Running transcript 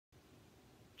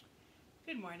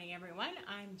Good morning, everyone.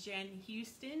 I'm Jen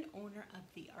Houston, owner of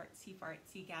the Artsy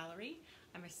Fartsy Gallery.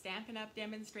 I'm a Stampin' Up!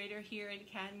 Demonstrator here in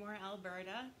Canmore,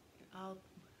 Alberta.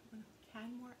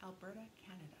 Canmore, Alberta,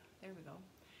 Canada. There we go.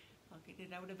 I'll get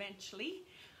it out eventually.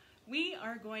 We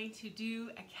are going to do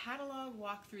a catalog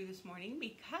walkthrough this morning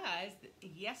because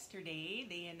yesterday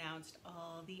they announced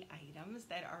all the items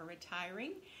that are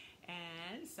retiring,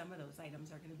 and some of those items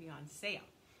are going to be on sale.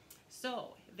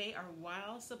 So they are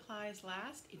while supplies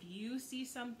last. If you see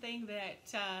something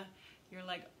that you're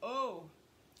like, oh,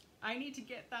 I need to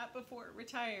get that before it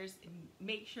retires,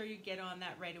 make sure you get on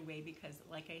that right away because,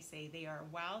 like I say, they are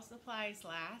while supplies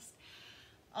last.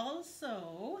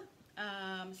 Also,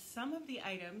 some of the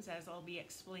items, as I'll be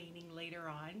explaining later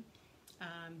on,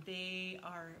 they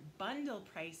are bundle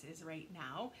prices right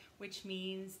now, which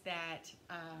means that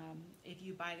if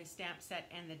you buy the stamp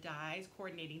set and the dies,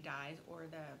 coordinating dies, or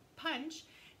the punch,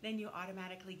 then you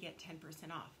automatically get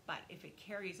 10% off. But if it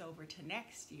carries over to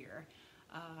next year,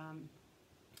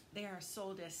 they are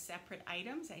sold as separate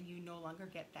items and you no longer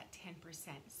get that 10%.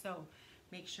 So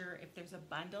make sure if there's a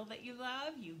bundle that you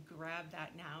love, you grab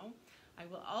that now. I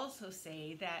will also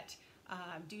say that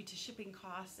due to shipping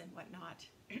costs and whatnot,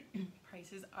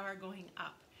 prices are going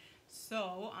up.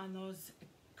 So on those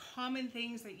common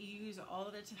things that you use all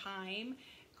the time,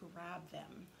 grab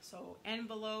them. So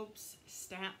envelopes,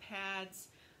 stamp pads,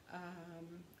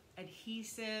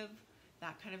 adhesive,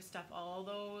 that kind of stuff, all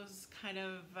those kind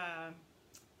of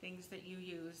things that you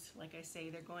use, like I say,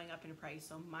 they're going up in price,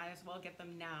 so might as well get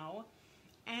them now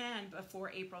and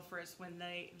before April 1st when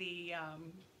the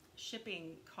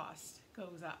shipping cost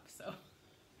goes up. So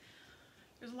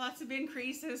there's lots of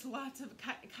increases, lots of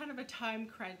kind of a time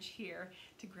crunch here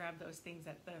to grab those things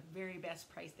at the very best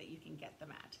price that you can get them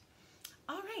at.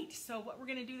 All right, so what we're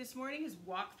gonna do this morning is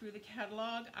walk through the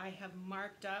catalog. I have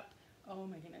marked up, oh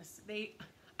my goodness,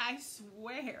 I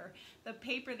swear the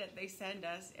paper that they send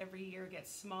us every year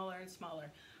gets smaller and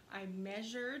smaller. I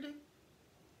measured,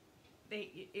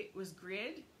 it was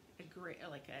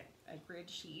like a grid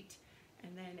sheet,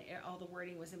 and then all the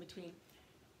wording was in between.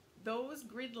 Those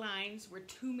grid lines were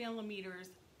 2 millimeters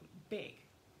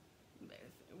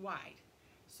wide.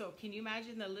 So can you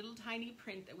imagine the little tiny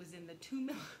print that was in the 2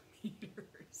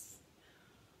 millimeters?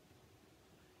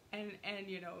 And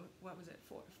you know, what was it,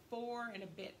 four and a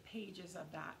bit pages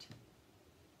of that.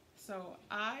 So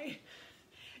I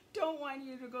don't want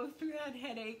you to go through that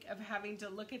headache of having to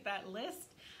look at that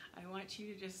list. I want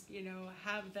you to just, you know,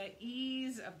 have the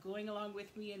ease of going along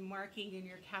with me and marking in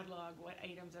your catalog what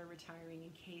items are retiring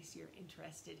in case you're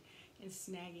interested in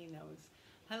snagging those.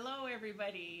 Hello,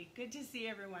 everybody. Good to see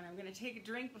everyone. I'm going to take a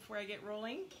drink before I get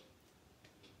rolling.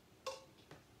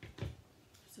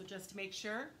 So just to make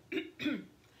sure,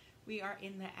 we are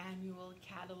in the annual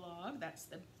catalog. That's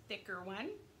the thicker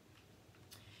one.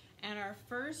 And our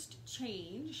first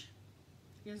change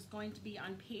is going to be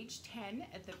on page 10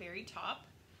 at the very top.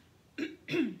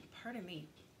 Pardon me.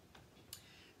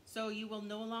 So you will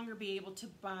no longer be able to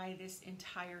buy this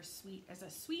entire suite as a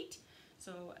suite.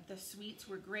 So the suites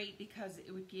were great because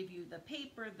it would give you the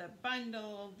paper, the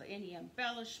bundle, any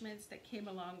embellishments that came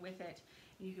along with it.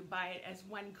 And you could buy it as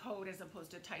one code as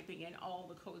opposed to typing in all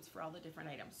the codes for all the different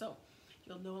items. So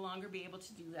you'll no longer be able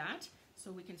to do that.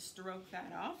 So we can stroke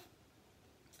that off.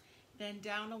 Then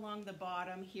down along the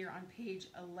bottom here on page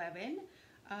 11,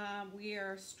 we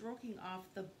are stroking off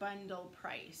the bundle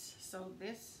price. So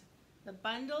the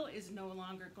bundle is no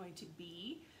longer going to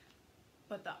be,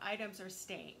 but the items are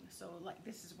staying. So like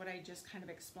this is what I just kind of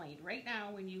explained. Right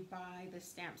now when you buy the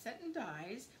stamp set and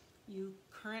dies, you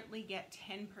currently get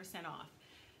 10% off.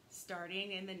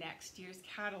 Starting in the next year's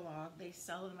catalog, they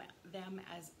sell them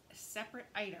as separate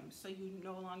items, so you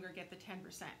no longer get the 10%.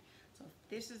 So if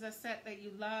this is a set that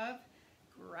you love,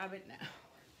 grab it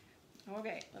now.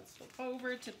 Okay, let's flip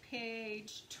over to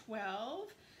page 12.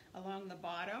 Along the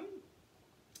bottom,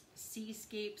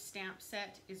 Seascape stamp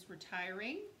set is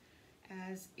retiring,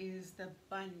 as is the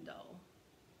bundle.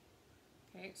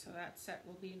 Okay, so that set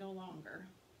will be no longer.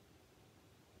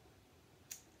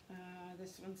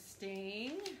 This one's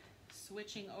staying.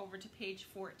 Switching over to page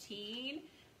 14.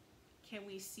 Can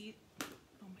we see?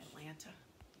 Oh, my Lanta.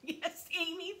 Yes,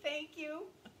 Amy, thank you.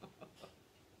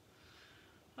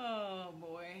 Oh,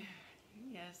 boy.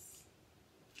 Yes.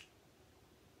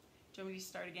 Do you want me to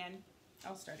start again?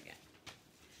 I'll start again.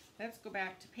 Let's go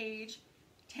back to page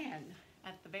 10.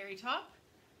 At the very top,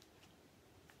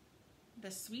 the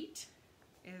suite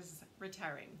is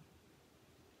retiring.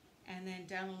 And then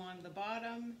down along the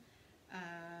bottom,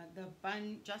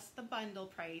 just the bundle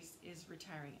price is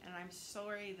retiring. And I'm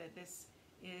sorry that this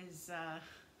is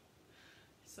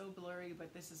so blurry,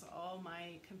 but this is all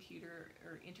my computer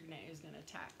or internet is going to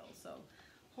tackle. So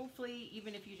hopefully,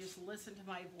 even if you just listen to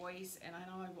my voice, and I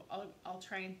know I'll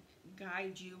try and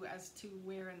guide you as to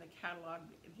where in the catalog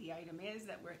the item is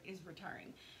that is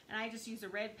retiring. And I just use a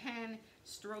red pen,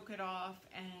 stroke it off,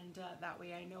 and that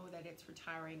way I know that it's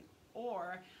retiring,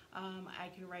 or I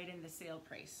can write in the sale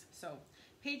price. So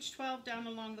page 12 down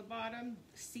along the bottom,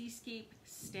 Seascape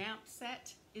stamp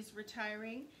set is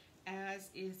retiring, as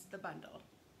is the bundle.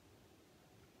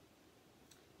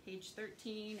 Page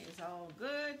 13 is all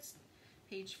good.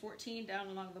 Page 14 down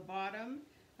along the bottom,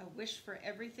 A Wish for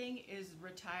Everything is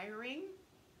retiring.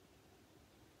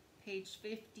 Page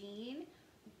 15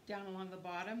 down along the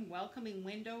bottom, Welcoming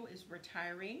Window is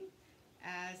retiring,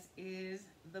 as is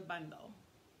the bundle.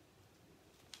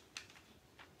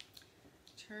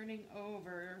 Turning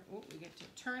over, oh, we get to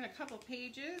turn a couple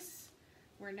pages.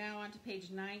 We're now on to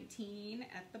page 19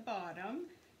 at the bottom.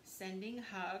 Sending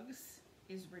Hugs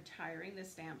is retiring, the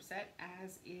stamp set,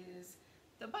 as is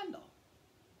the bundle.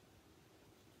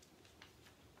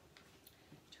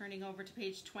 Turning over to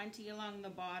page 20 along the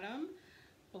bottom,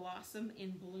 Blossom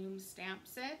in Bloom stamp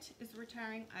set is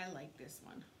retiring. I like this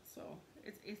one, so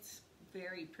it's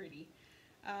very pretty.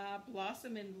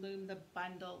 Blossom in Bloom, the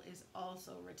bundle, is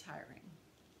also retiring.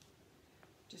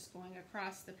 Just going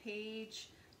across the page,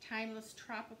 Timeless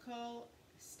Tropical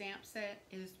stamp set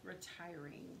is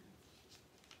retiring.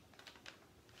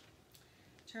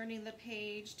 Turning the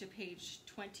page to page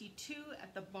 22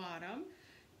 at the bottom,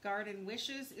 Garden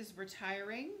Wishes is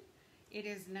retiring. It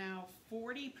is now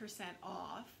 40%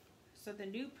 off, so the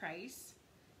new price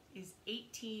is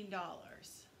 $18. I'll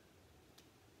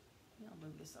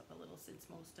move this up a little since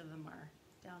most of them are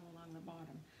down along the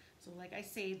bottom. So like I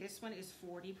say, this one is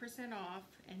 40% off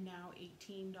and now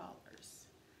 $18.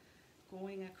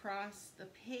 Going across the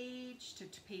page to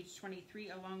page 23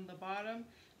 along the bottom,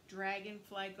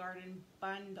 Dragonfly Garden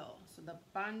Bundle. So the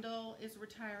bundle is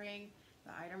retiring.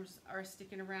 The items are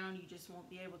sticking around. You just won't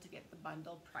be able to get the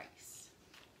bundle price.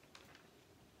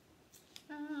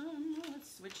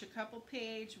 Let's switch a couple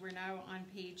page. We're now on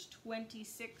page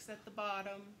 26 at the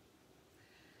bottom.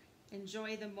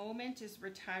 Enjoy the Moment is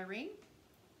retiring.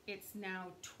 It's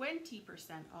now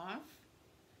 20% off.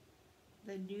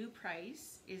 The new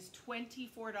price is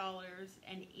 $24.80.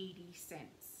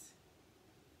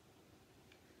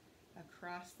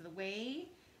 Across the way,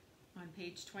 on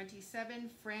page 27,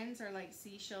 Friends Are Like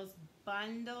Seashells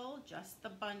bundle, just the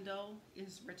bundle,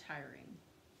 is retiring.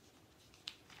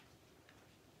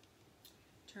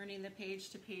 Turning the page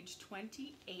to page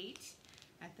 28,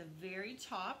 at the very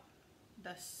top,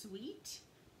 the Suite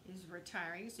is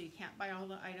retiring, so you can't buy all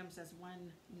the items as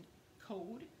one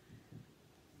code,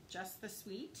 just the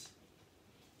Suite.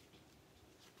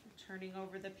 Turning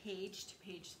over the page to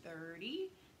page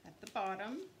 30, at the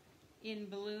bottom, In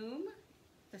Bloom,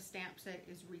 the stamp set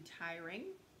is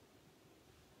retiring.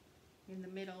 In the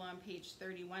middle on page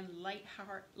 31,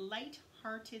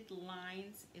 Light-Hearted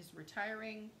Lines is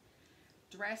retiring.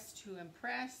 Dress to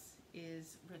Impress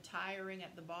is retiring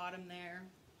at the bottom there.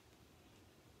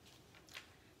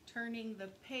 Turning the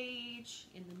page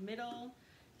in the middle,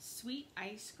 Sweet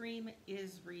Ice Cream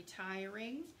is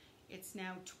retiring. It's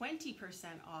now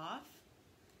 20% off,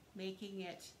 making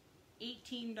it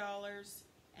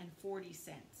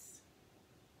 $18.40.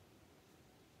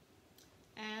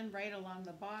 And right along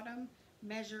the bottom,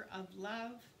 Measure of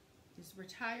Love is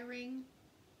retiring.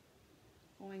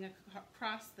 Going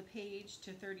across the page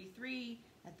to 33,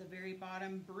 at the very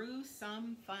bottom, Brew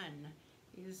Some Fun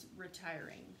is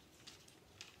retiring.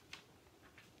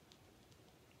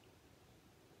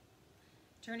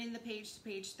 Turning the page to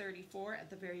page 34, at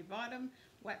the very bottom,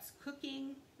 What's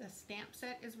Cooking, the stamp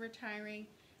set is retiring,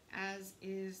 as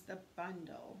is the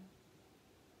bundle.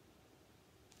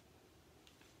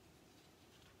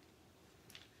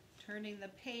 Turning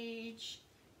the page,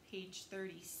 page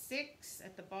 36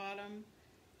 at the bottom,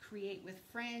 Create with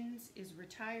Friends is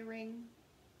retiring.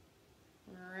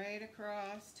 Right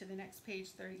across to the next page,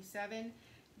 37,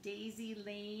 Daisy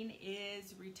Lane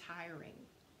is retiring.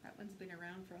 That one's been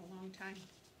around for a long time.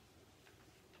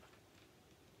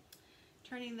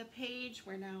 Turning the page,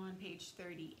 we're now on page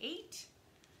 38.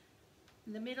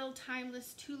 In the middle,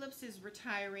 Timeless Tulips is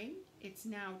retiring. It's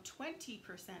now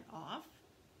 20% off.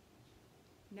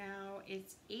 Now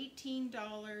it's $18.40.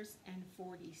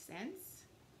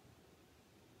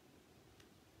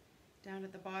 Down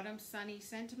at the bottom, Sunny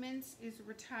Sentiments is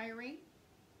retiring.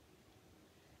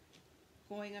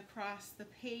 Going across the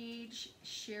page,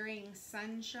 Sharing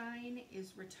Sunshine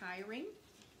is retiring.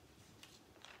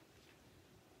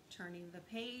 Turning the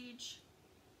page,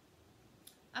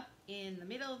 up in the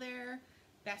middle there,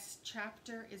 Best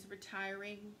Chapter is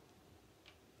retiring.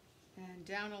 And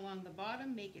down along the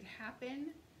bottom, Make It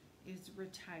Happen is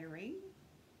retiring.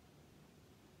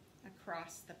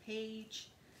 Across the page,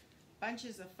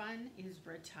 Bunches of Fun is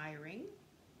retiring.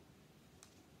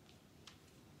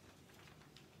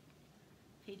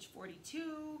 Page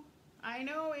 42, I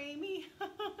know, Amy.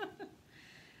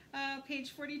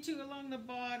 Page 42 along the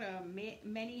bottom,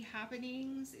 Many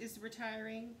Happenings is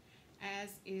retiring,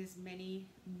 as is Many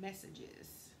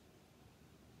Messages.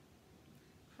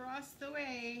 Across the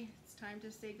way, it's time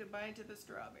to say goodbye to the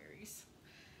strawberries.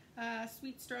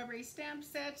 Sweet Strawberry Stamp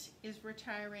Set is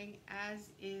retiring, as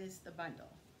is the bundle.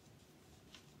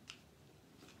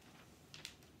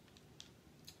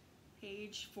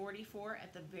 Page 44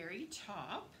 at the very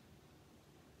top,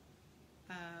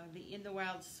 the In the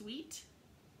Wild Suite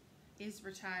is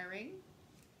retiring.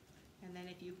 And then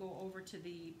if you go over to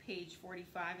the page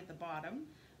 45 at the bottom,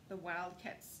 the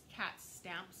Wildcats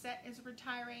Stamp Set is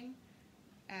retiring,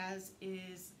 as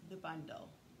is the bundle.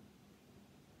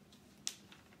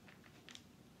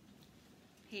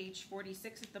 Page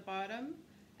 46 at the bottom,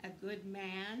 A Good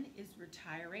Man is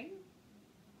retiring.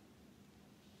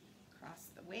 Across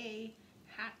the way,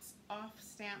 Hats Off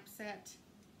Stamp Set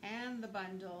and the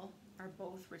bundle are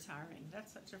both retiring.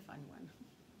 That's such a fun one.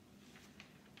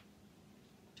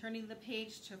 Turning the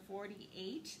page to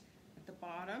 48 at the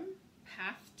bottom,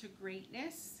 Path to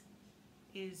Greatness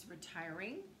is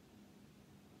retiring.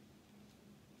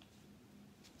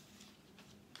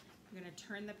 I'm going to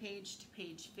turn the page to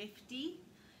page 50.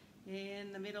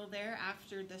 In the middle there,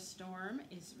 After the Storm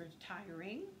is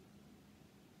retiring.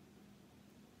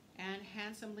 And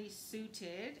Handsomely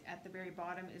Suited at the very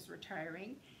bottom is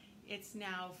retiring. It's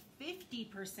now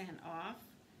 50% off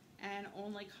and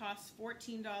only costs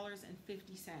 $14.50.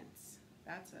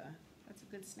 That's a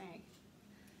good snag.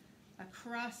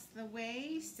 Across the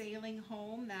way, Sailing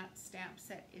Home, that stamp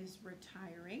set is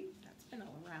retiring. That's been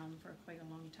around for quite a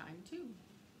long time too.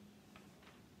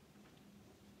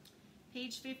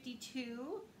 Page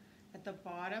 52 at the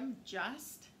bottom,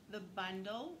 Just the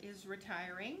Bundle is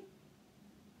retiring.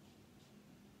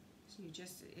 So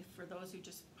for those who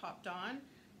just popped on,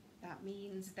 that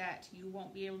means that you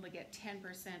won't be able to get 10%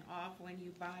 off when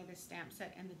you buy the stamp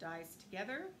set and the dies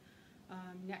together.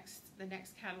 The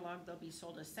next catalog, they'll be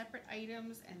sold as separate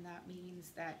items, and that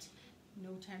means that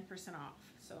no 10% off.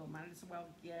 So might as well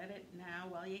get it now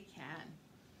while you can.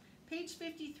 Page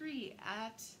 53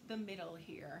 at the middle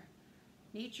here.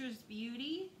 Nature's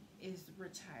Beauty is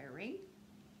retiring.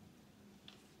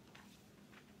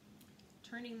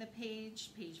 Turning the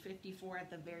page, page 54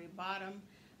 at the very bottom,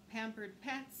 Pampered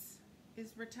Pets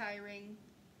is retiring.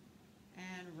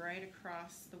 And right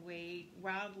across the way,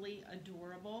 Wildly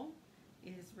Adorable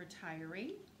is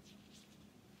retiring.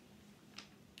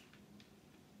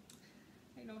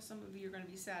 I know some of you are going to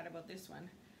be sad about this one.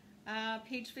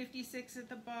 Page 56 at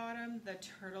the bottom, The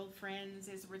Turtle Friends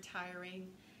is retiring,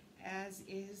 as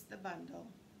is the bundle.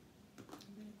 I'm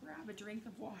going to grab a drink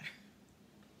of water.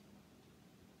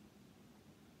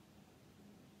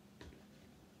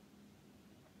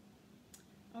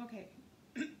 Okay,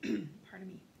 pardon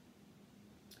me.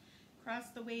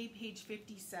 Across the way, page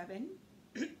 57.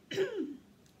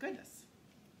 Goodness.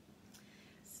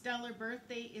 Stellar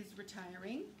Birthday is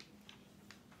retiring.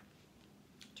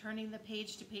 Turning the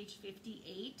page to page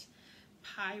 58,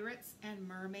 Pirates and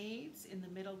Mermaids in the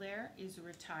middle there is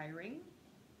retiring.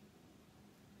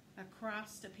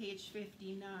 Across to page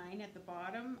 59 at the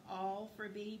bottom, All for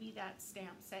Baby, that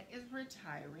stamp set is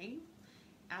retiring,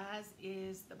 as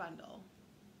is the bundle.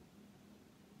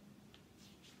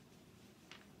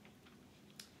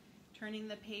 Turning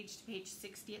the page to page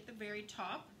 60 at the very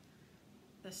top,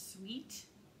 The Suite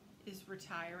is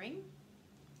retiring.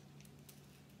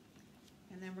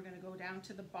 And then we're going to go down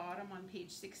to the bottom on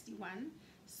page 61.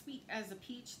 Sweet as a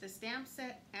Peach, the stamp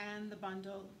set and the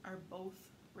bundle are both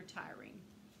retiring.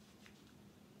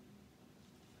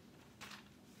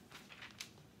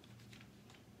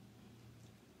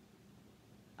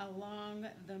 Along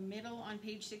the middle on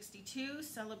page 62,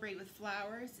 Celebrate with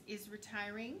Flowers is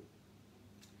retiring.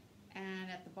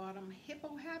 And at the bottom,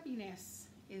 Hippo Happiness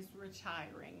is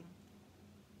retiring.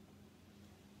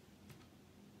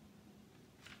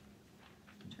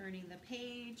 Turning the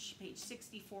page, page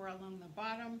 64 along the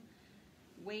bottom,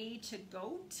 Way to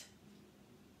Goat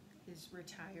is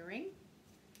retiring.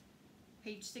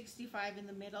 Page 65 in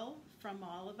the middle, From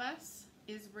All of Us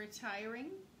is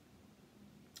retiring.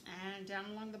 And down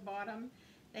along the bottom,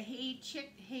 the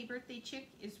Hey Birthday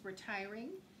Chick is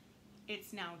retiring.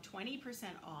 It's now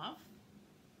 20% off,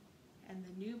 and the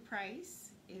new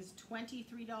price is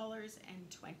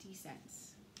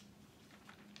 $23.20.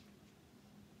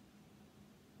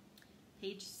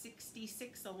 Page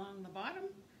 66 along the bottom,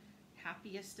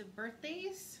 happiest of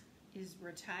birthdays is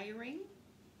retiring.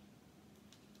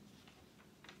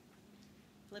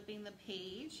 Flipping the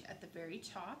page at the very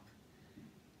top,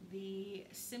 the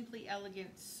Simply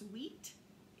Elegant Suite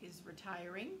is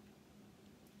retiring.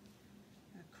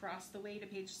 Across the way to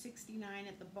page 69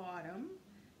 at the bottom,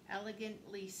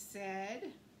 Elegantly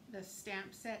Said, the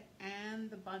stamp set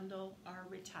and the bundle are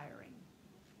retiring.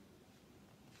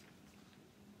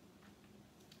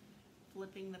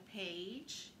 Flipping the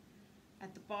page,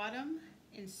 at the bottom,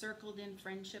 Encircled in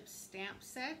Friendship stamp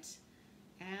set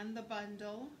and the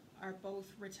bundle are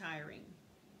both retiring.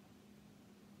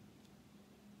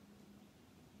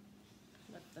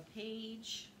 Flip the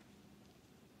page.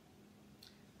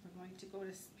 We're going to go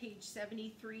to page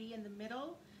 73 in the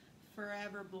middle.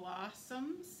 Forever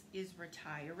Blossoms is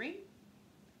retiring.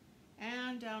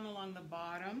 And down along the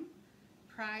bottom,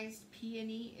 Prized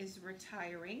Peony is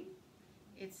retiring.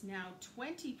 It's now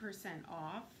 20%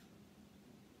 off,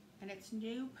 and its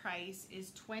new price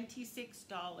is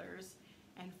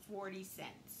 $26.40.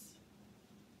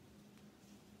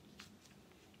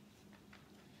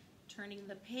 Turning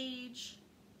the page,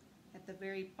 at the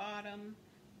very bottom,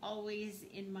 Always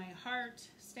in My Heart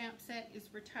stamp set is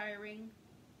retiring.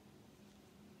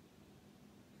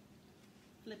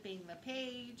 Flipping the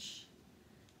page,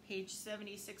 page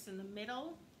 76 in the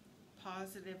middle,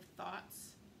 Positive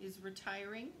Thoughts is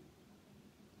retiring.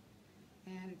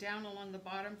 And down along the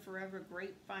bottom, Forever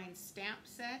Grapevine stamp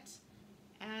set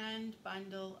and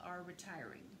bundle are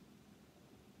retiring.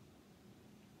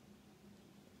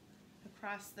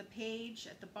 Across the page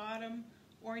at the bottom,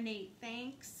 Ornate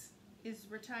Thanks is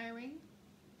retiring.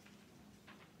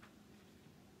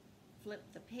 Flip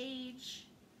the page,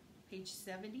 page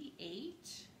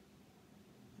 78.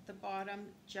 At the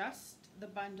bottom, Just the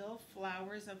Bundle,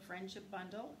 Flowers of Friendship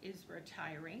bundle is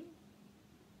retiring.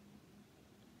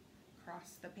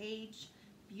 Across the page,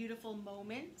 Beautiful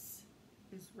Moments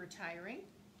is retiring.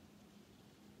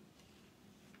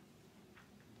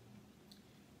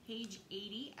 Page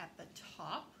 80 at the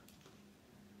top,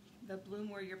 the Bloom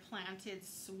Where You're Planted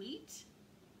Suite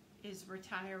is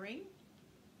retiring.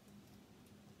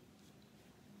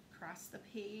 Across the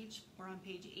page, we're on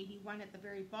page 81 at the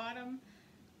very bottom,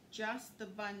 Just the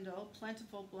Bundle,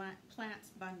 Plentiful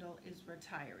Plants bundle is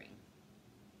retiring.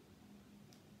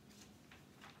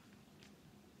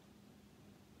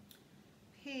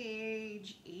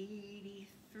 Page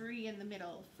 83 in the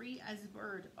middle, Free as a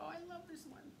Bird. Oh, I love this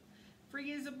one.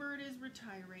 Free as a Bird is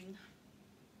retiring.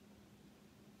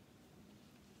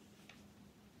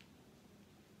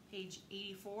 Page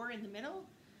 84 in the middle,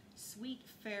 Sweet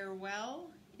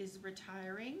Farewell is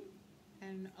retiring.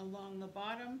 And along the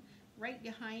bottom, right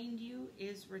behind you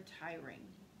is retiring.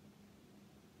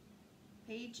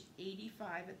 Page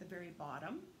 85 at the very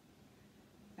bottom,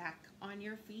 Back on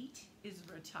Your Feet is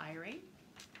retiring.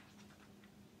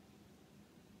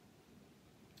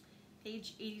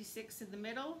 Page 86 in the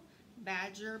middle,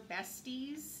 Badger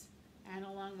Besties, and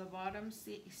along the bottom,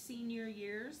 Senior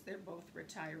Years, they're both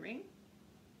retiring.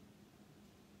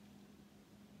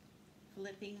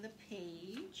 Flipping the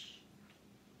page,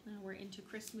 now we're into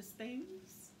Christmas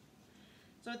things.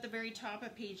 So at the very top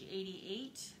of page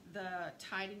 88, the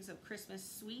Tidings of Christmas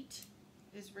Suite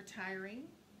is retiring.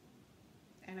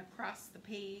 And across the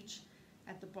page,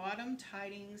 at the bottom,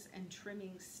 Tidings and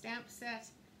Trimmings stamp set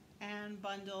and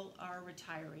bundle are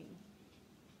retiring.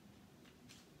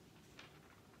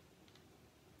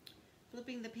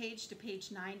 Flipping the page to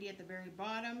page 90 at the very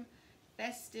bottom,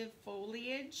 Festive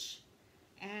Foliage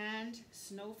and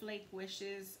Snowflake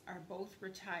Wishes are both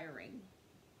retiring.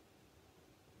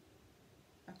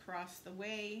 Across the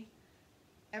way,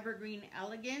 Evergreen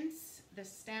Elegance, the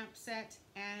stamp set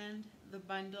and the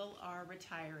bundle are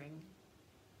retiring.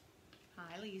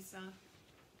 Hi, Lisa.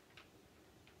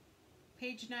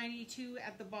 Page 92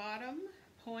 at the bottom,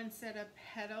 Poinsettia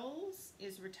Petals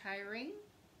is retiring.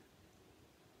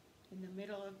 In the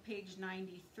middle of page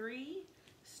 93,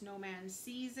 Snowman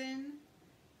Season,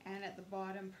 and at the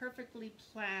bottom, Perfectly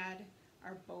Plaid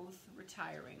are both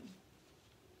retiring.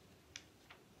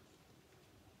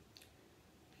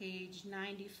 Page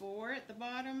 94 at the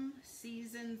bottom,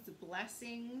 Season's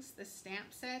Blessings, the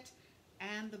stamp set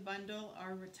and the bundle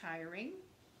are retiring.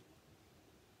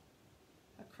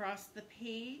 Across the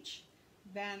page,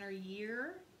 Banner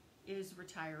Year is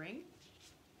retiring.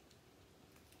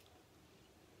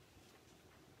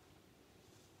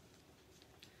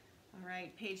 All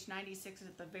right, page 96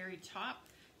 at the very top,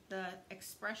 the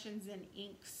Expressions in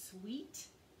Ink Suite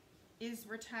is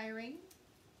retiring.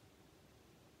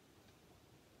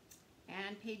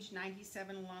 And page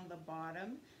 97 along the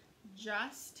bottom,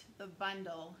 just the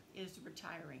bundle is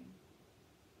retiring.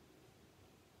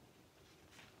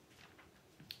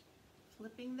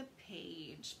 Flipping the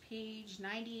page, page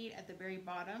 98 at the very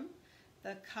bottom,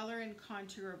 the color and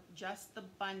contour of just the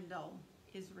bundle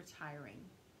is retiring.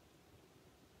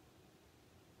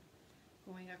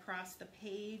 Going across the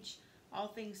page, All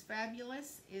Things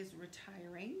Fabulous is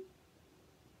retiring.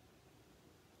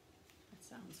 That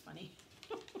sounds funny.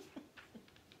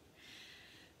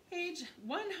 Page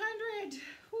 100,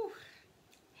 whew.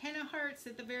 Henna Hearts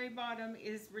at the very bottom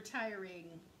is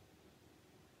retiring.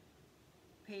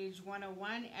 Page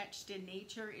 101, Etched in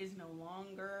Nature is no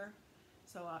longer,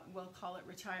 so we'll call it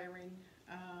retiring.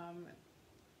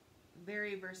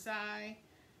 Very Versailles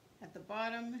at the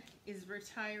bottom is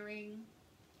retiring.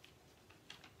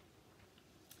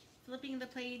 Flipping the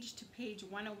page to page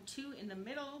 102 in the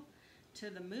middle, To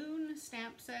the Moon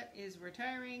stamp set is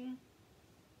retiring.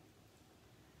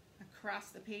 Across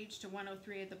the page to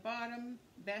 103 at the bottom,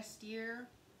 Best Year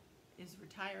is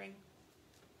retiring.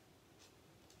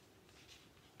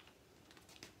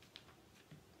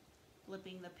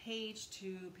 Flipping the page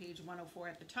to page 104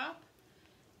 at the top,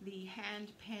 the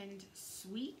hand-penned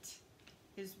Sweet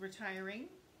is retiring.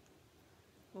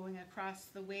 Going across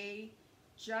the way,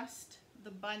 Just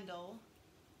the Bundle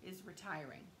is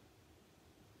retiring.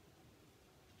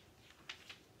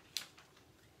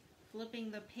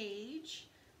 Flipping the page,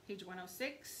 page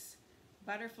 106,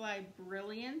 Butterfly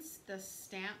Brilliance, the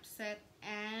stamp set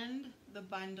and the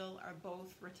bundle are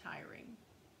both retiring.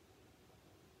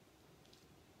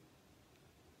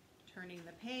 Turning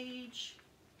the page,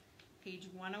 page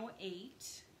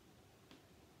 108,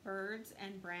 Birds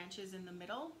and Branches in the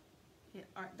middle,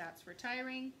 that's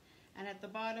retiring. And at the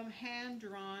bottom, Hand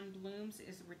Drawn Blooms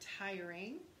is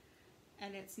retiring.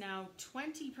 And it's now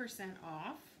 20%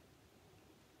 off.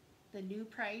 The new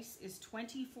price is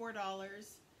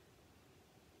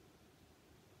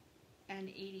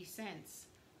 $24.80.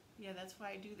 Yeah, that's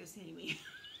why I do this anyway.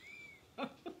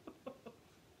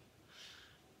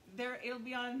 It'll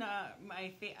be on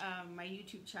my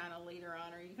YouTube channel later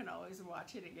on, or you can always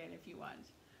watch it again if you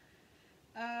want.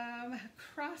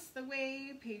 Across the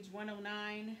way, page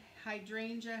 109,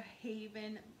 Hydrangea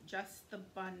Haven, Just the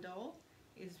Bundle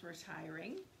is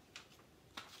retiring.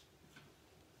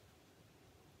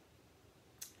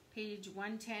 Page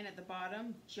 110 at the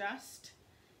bottom, Just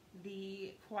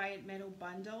the Quiet Meadow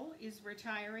Bundle is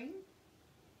retiring.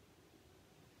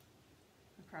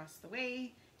 Across the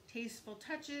way, Tasteful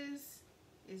Touches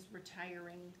is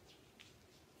retiring.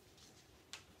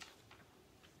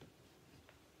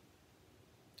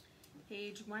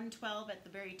 Page 112 at the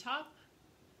very top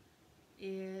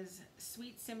is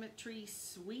Sweet Symmetry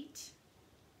Sweet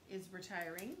is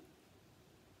retiring.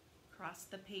 Across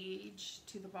the page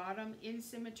to the bottom, In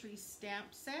Symmetry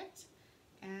Stamp Set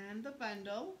and the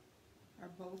bundle are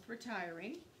both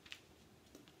retiring.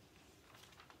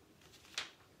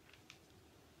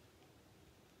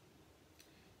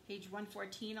 Page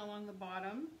 114 along the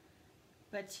bottom,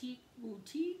 Batik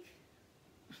Boutique.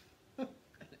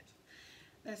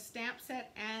 The stamp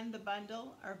set and the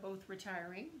bundle are both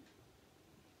retiring.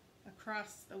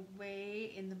 Across the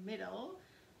way in the middle,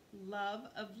 Love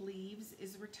of Leaves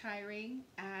is retiring,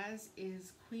 as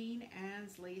is Queen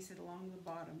Anne's Lace along the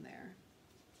bottom there.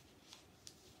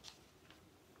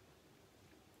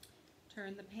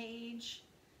 Turn the page.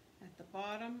 At the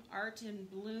bottom, Art in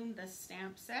Bloom, the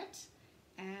stamp set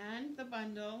and the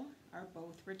bundle are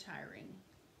both retiring.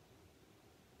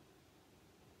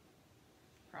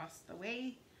 Across the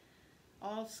way,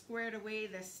 All Squared Away,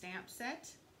 the stamp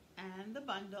set and the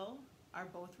bundle are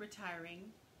both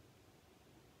retiring.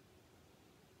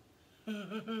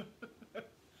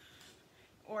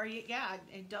 Or yeah,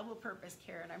 a double purpose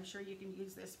carrot. I'm sure you can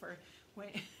use this for when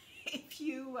if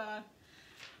you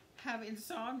have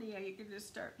insomnia, you can just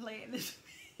start playing this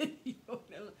video.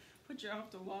 It'll put you off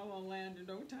to La La Land in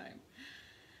no time.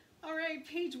 All right,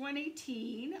 page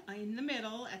 118, in the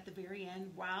middle, at the very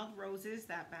end, Wild Roses,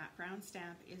 that background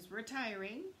stamp is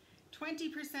retiring.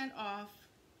 20% off,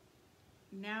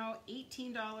 now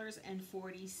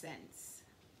 $18.40.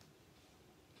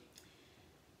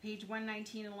 Page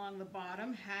 119 along the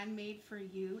bottom, Handmade for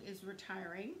You is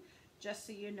retiring. Just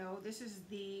so you know, this is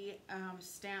the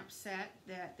stamp set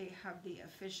that they have the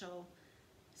official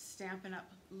Stampin'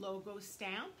 Up! Logo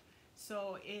stamp.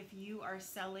 So if you are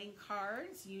selling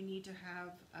cards, you need to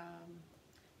have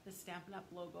the Stampin' Up!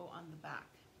 Logo on the back.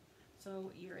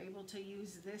 So you're able to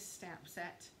use this stamp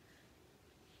set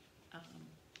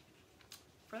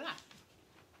for that.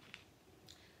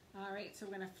 All right, so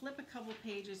we're going to flip a couple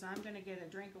pages. I'm going to get a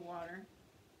drink of water.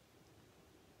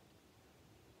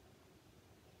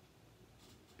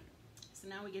 So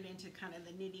now we get into kind of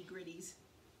the nitty gritties.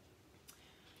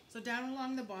 So down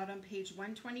along the bottom, page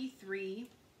 123,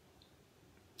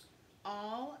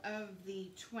 all of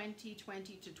the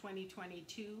 2020 to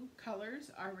 2022 colors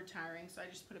are retiring. So I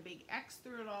just put a big X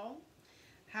through it all.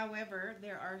 However,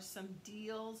 there are some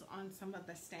deals on some of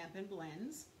the Stamp and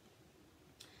Blends.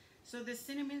 So the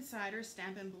Cinnamon Cider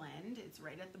Stamp and Blend, it's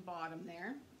right at the bottom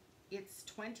there. It's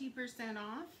 20%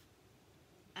 off,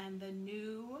 and the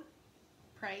new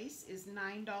price is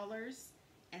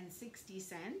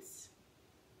 $9.60.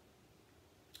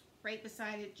 Right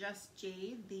beside it, Just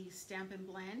Jade, the Stamp and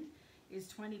Blend, is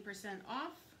 20%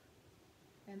 off,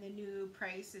 and the new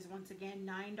price is once again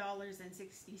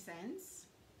 $9.60.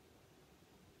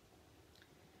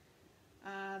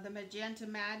 The Magenta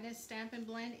Madness Stamp and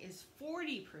Blend is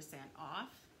 40% off,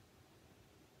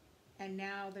 and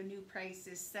now the new price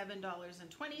is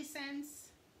 $7.20.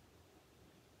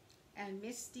 And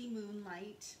Misty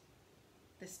Moonlight,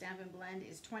 the Stamp and Blend,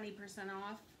 is 20%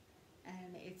 off,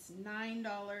 and it's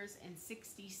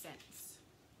 $9.60.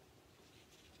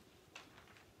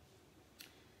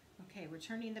 Okay, we're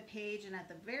turning the page, and at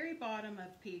the very bottom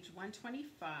of page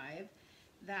 125,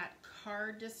 that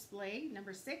card display,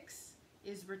 number 6,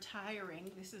 is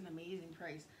retiring. This is an amazing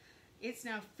price. It's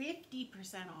now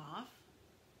 50% off,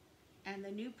 and the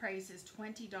new price is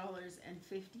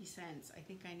 $20.50. I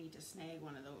think I need to snag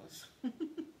one of those.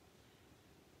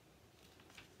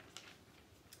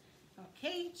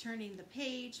 Okay, turning the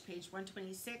page, page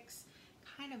 126,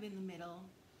 kind of in the middle.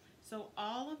 So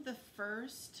all of the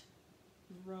first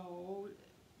row,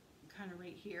 kind of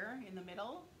right here in the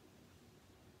middle,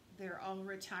 they're all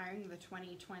retiring the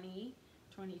 2020,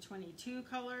 2022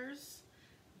 colors.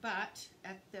 But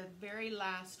at the very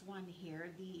last one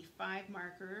here, the 5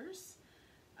 markers,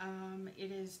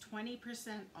 it is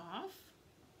 20% off,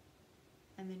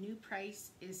 and the new price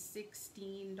is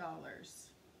 $16.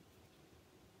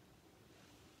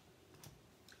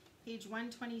 Page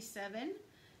 127,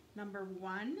 number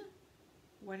 1,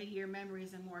 What Are Your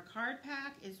Memories and More card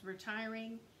pack is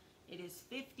retiring. It is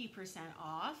 50%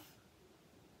 off.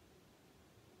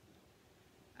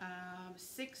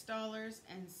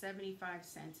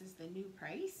 $6.75 is the new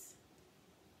price.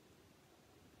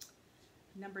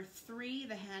 Number 3,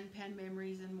 the Hand Pen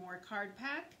Memories and More card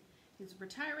pack is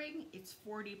retiring. It's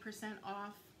 40%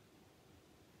 off,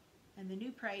 and the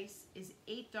new price is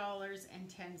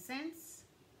 $8.10.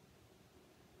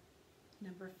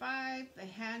 Number 5, the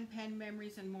Hand Pen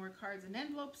Memories and More cards and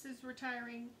envelopes is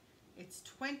retiring. It's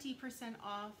 20%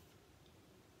 off,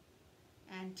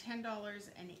 and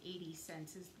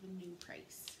 $10.80 is the new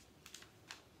price.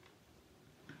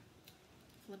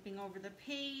 Flipping over the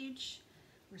page,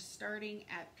 we're starting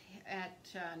at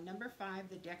number 5,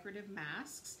 the decorative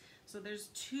masks. So there's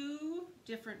 2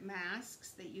 different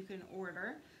masks that you can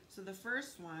order. So the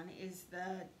first one is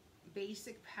the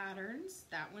basic patterns.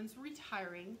 That one's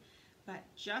retiring, but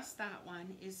just that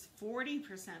one is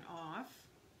 40% off,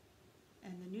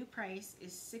 and the new price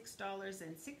is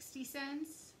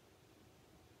 $6.60.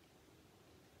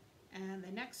 And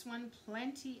the next one,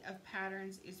 Plenty of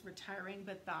Patterns, is retiring,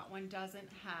 but that one doesn't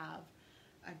have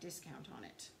a discount on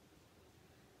it.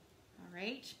 All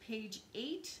right, page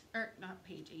 8, or not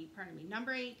page 8, pardon me,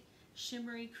 number 8,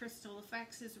 Shimmery Crystal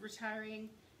Effects is retiring.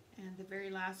 And the very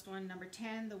last one, number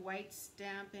 10, the White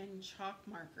Stampin' Chalk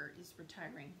Marker is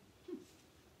retiring.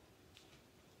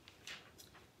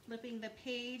 Flipping the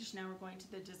page, now we're going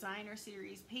to the Designer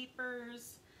Series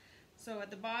papers. So at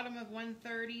the bottom of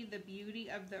 130, the Beauty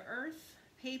of the Earth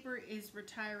paper is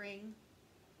retiring.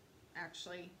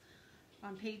 Actually,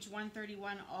 on page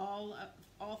 131, all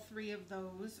 3 of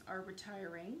those are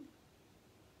retiring.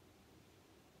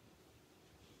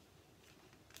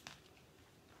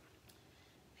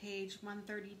 Page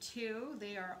 132,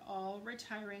 they are all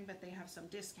retiring, but they have some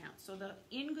discounts. So the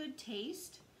In Good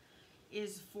Taste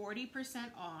is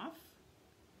 40% off,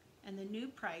 and the new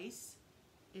price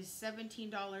is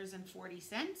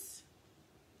 $17.40.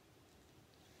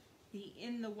 The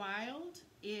In the Wild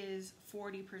is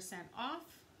 40%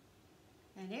 off,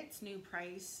 and its new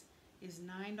price is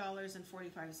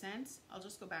 $9.45. I'll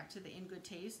just go back to the In Good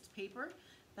Taste paper.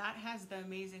 That has the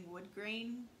amazing wood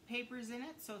grain papers in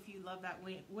it, so if you love that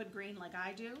wood grain like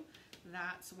I do,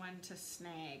 that's one to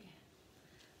snag.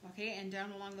 Okay, and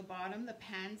down along the bottom, the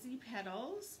Pansy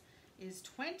Petals is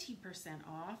 20%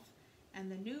 off, and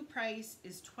the new price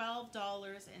is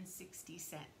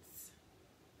 $12.60.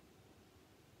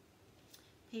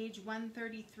 Page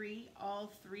 133, all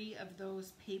 3 of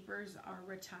those papers are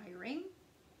retiring.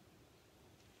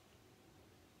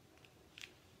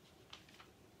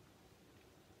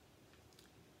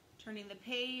 Turning the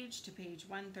page to page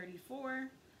 134,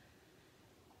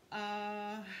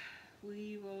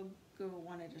 We will go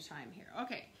one at a time here.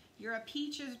 Okay, your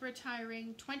peach is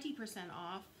retiring 20%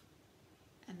 off,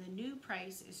 and the new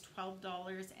price is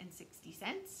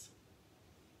 $12.60.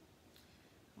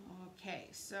 Okay,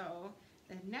 so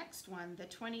the next one, the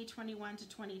 2021 to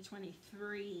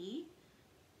 2023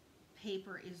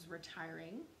 paper is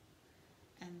retiring,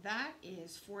 and that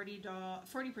is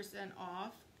 40%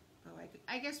 off. Oh,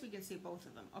 I guess we can see both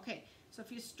of them. Okay, so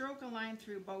if you stroke a line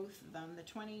through both of them, the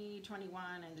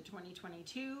 2021 and the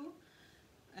 2022,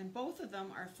 and both of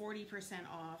them are 40%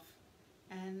 off,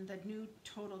 and the new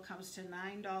total comes to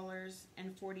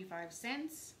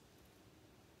 $9.45.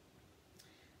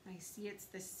 I see it's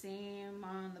the same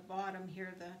on the bottom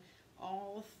here.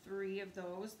 All three of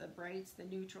those, the brights, the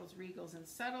neutrals, regals, and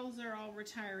subtles, are all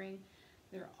retiring.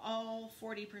 They're all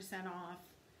 40% off,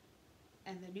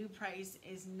 and the new price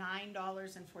is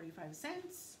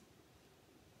 $9.45.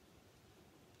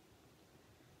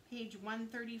 Page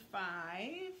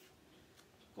 135,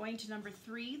 going to number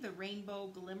 3, the rainbow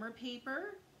glimmer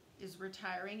paper is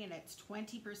retiring, and it's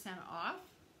 20%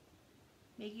 off,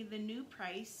 making the new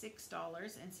price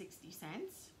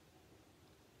 $6.60.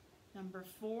 Number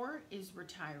 4 is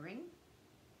retiring,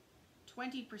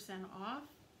 20% off.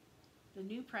 The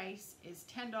new price is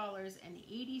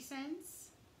 $10.80.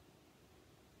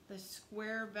 The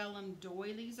square vellum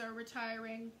doilies are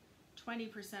retiring,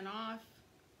 20% off,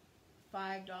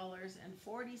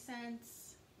 $5.40.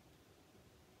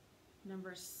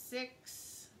 Number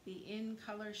 6, the in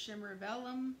color shimmer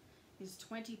vellum is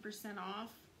 20%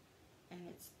 off, and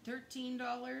it's $13.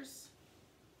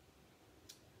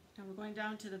 Now we're going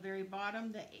down to the very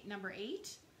bottom, the number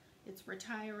 8. It's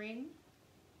retiring,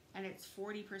 and it's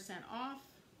 40% off,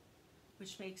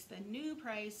 which makes the new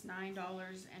price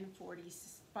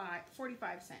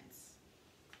 $9.45.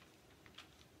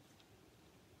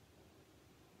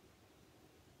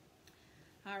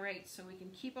 All right, so we can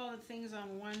keep all the things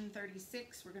on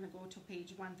 136. We're going to go to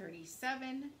page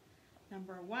 137.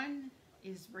 Number 1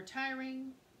 is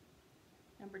retiring.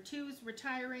 Number 2 is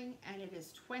retiring, and it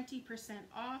is 20%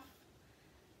 off,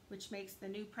 which makes the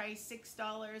new price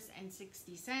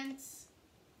 $6.60.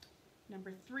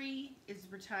 Number 3 is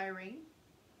retiring.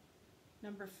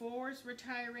 Number 4 is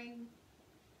retiring.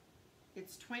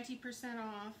 It's 20%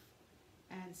 off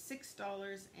and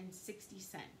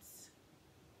 $6.60.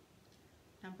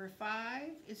 Number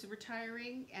 5 is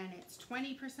retiring, and it's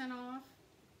 20% off.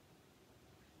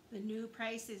 The new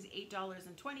price is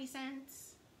 $8.20.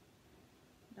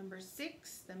 Number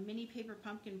 6, the mini paper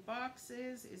pumpkin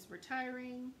boxes, is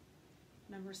retiring.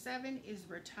 Number 7 is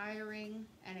retiring,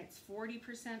 and it's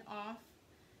 40% off,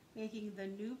 making the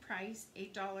new price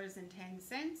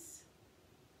 $8.10.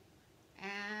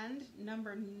 And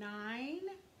number 9,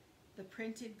 the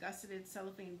printed gusseted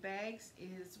cellophane bags,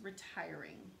 is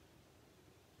retiring.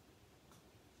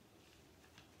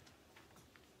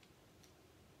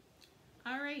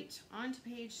 All right, on to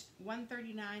page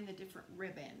 139, the different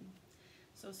ribbon.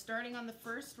 So starting on the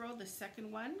first row, the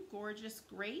second one, Gorgeous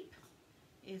Grape,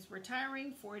 is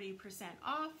retiring, 40%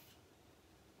 off.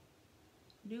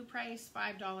 New price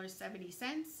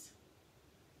 $5.70.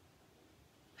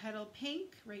 Petal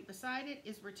Pink, right beside it,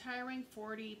 is retiring,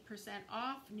 40%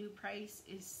 off. New price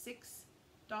is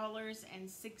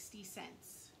 $6.60.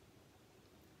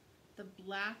 The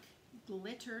Black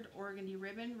Glittered Organdy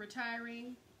Ribbon,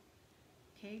 retiring.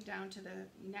 Okay, down to the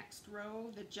next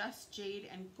row, the Just Jade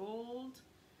and Gold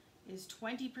is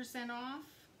 20% off.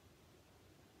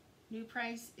 New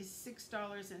price is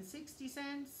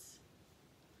 $6.60.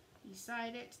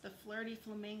 Beside it, the Flirty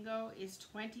Flamingo is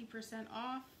 20%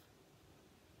 off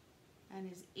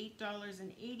and is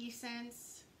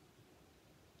 $8.80.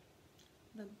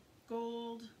 The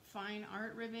Gold Fine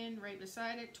Art Ribbon right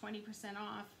beside it, 20%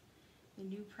 off. The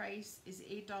new price is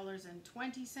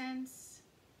 $8.20.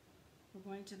 We're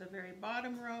going to the very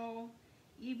bottom row.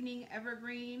 Evening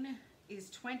Evergreen is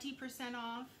 20%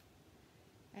 off,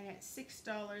 and it's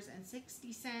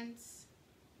 $6.60.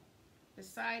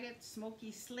 Beside it,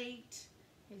 Smoky Slate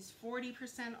is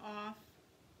 40% off,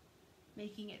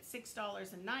 making it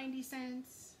 $6.90.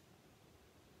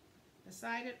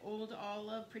 Beside it, Old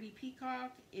Olive Pretty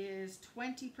Peacock is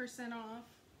 20% off,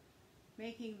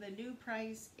 making the new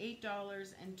price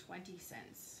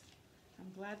 $8.20.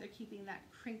 I'm glad they're keeping that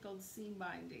crinkled seam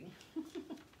binding.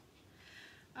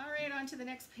 All right, on to the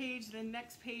next page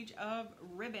of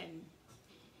ribbon.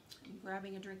 I'm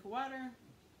grabbing a drink of water.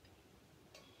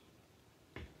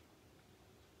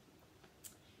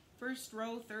 First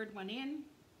row, third one in.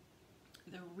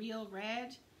 The Real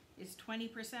Red is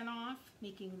 20% off,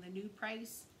 making the new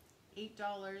price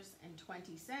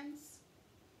 $8.20.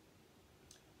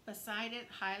 Beside it,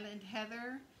 Highland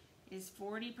Heather is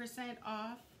 40%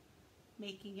 off,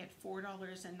 making it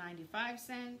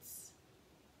 $4.95.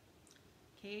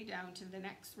 Okay, down to the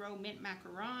next row, Mint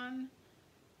Macaron,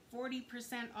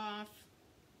 40% off,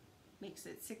 makes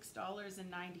it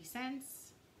 $6.90.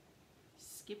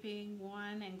 Skipping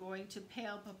one and going to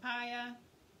Pale Papaya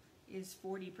is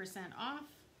 40% off,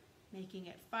 making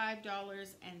it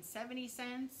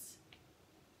 $5.70.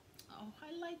 Oh,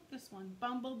 I like this one.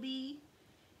 Bumblebee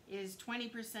is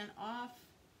 20% off,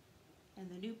 and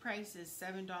the new price is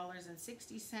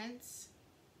 $7.60.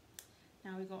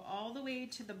 Now we go all the way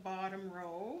to the bottom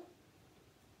row.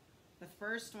 The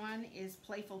first one is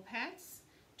Playful Pets,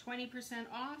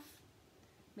 20% off,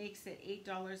 makes it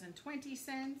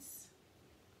 $8.20.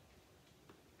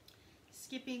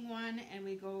 Skipping one, and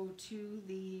we go to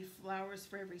the Flowers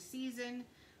for Every Season,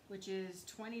 which is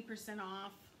 20%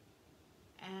 off,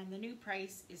 and the new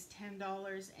price is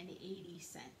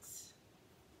 $10.80.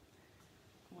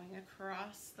 Going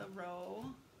across the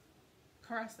row,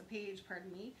 across the page,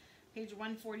 pardon me, page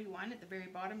 141 at the very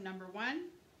bottom, number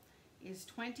 1 is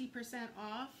 20%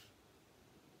 off.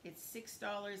 It's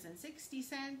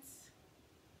 $6.60.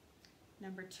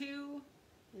 Number 2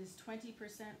 is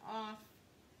 20% off,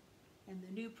 and the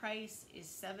new price is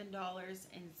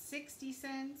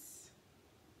 $7.60.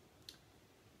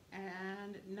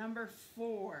 And number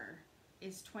 4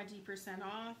 is 20%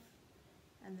 off,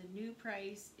 and the new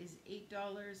price is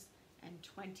 $8.20.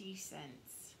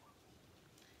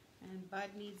 And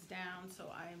Bud needs down,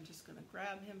 so I am just going to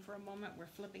grab him for a moment. We're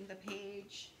flipping the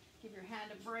page. Give your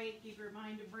hand a break, give your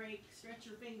mind a break, stretch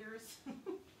your fingers.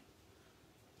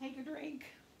 Take a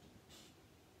drink.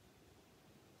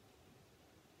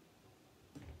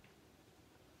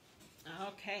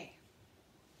 Okay.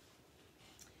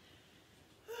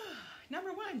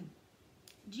 Number 1,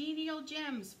 Genial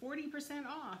Gems, 40%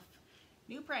 off.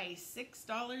 New price,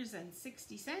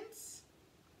 $6.60.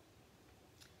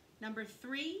 Number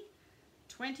 3,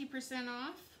 20%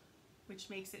 off, which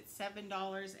makes it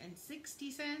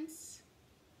 $7.60.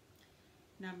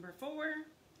 Number 4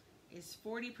 is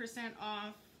 40%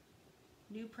 off.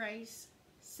 New price,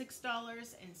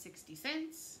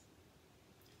 $6.60.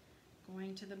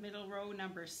 Going to the middle row,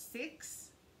 number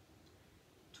 6,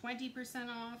 20%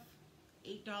 off,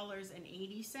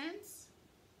 $8.80.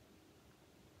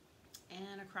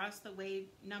 And across the way,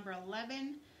 number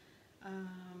 11,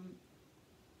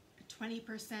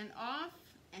 20% off,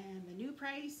 and the new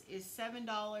price is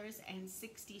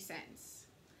 $7.60.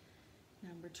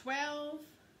 Number 12,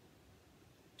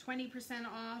 20%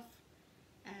 off,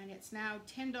 and it's now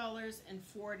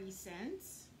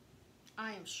 $10.40.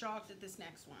 I am shocked at this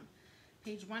next one.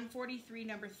 Page 143,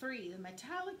 number 3, the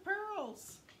Metallic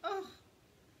Pearls. Oh,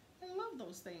 I love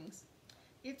those things.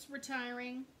 It's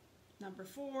retiring. Number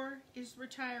 4 is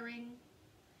retiring.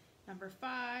 Number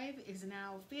 5 is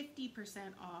now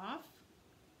 50% off,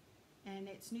 and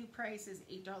its new price is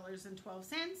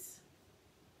 $8.12.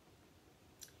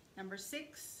 Number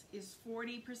 6 is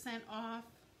 40% off,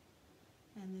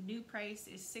 and the new price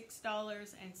is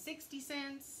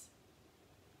 $6.60.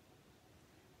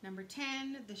 Number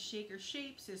 10, the Shaker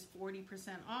Shapes, is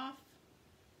 40% off.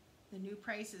 The new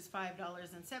price is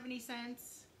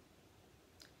 $5.70.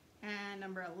 And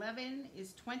number 11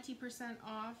 is 20%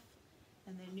 off,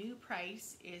 and the new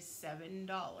price is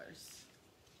 $7.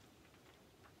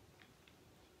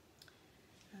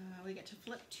 We get to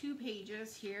flip 2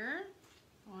 pages here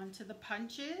onto the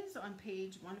punches on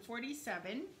page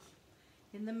 147.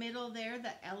 In the middle there,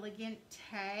 the Elegant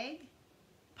Tag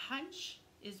punch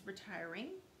is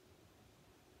retiring.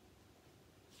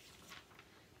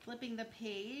 Flipping the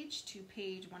page to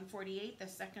page 148, the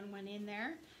second one in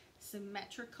there,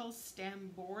 Symmetrical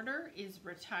Stem Border is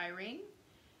retiring,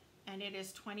 and it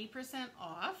is 20%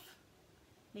 off,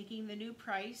 making the new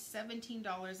price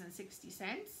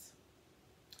 $17.60.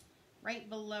 Right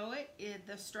below it,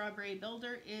 the Strawberry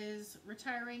Builder is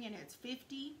retiring, and it's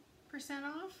 50%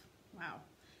 off. Wow.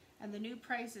 And the new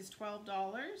price is $12.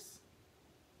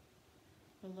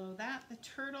 Below that, the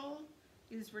Turtle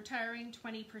is retiring,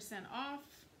 20% off.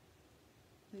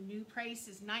 The new price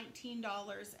is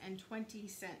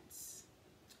 $19.20.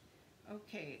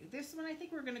 Okay, this one I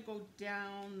think we're going to go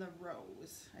down the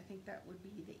rows. I think that would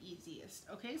be the easiest.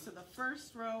 Okay, so the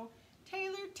first row,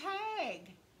 Tailored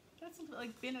Tag. That's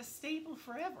like been a staple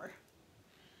forever.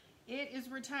 It is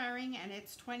retiring, and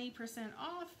it's 20%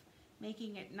 off,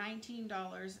 making it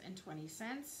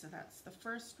 $19.20. So that's the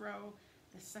first row.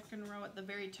 The second row at the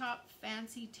very top,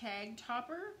 Fancy Tag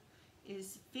Topper,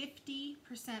 is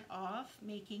 50% off,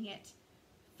 making it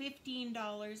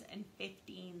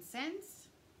 $15.15.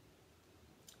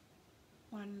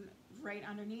 One right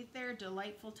underneath there,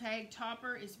 Delightful Tag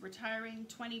Topper is retiring,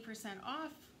 20%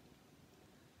 off,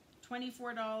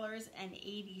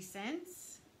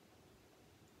 $24.80.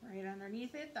 Right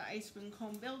underneath it, the Ice Cream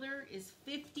Cone Builder is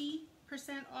 50%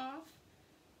 off,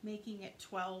 making it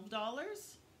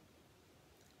 $12.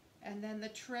 And then the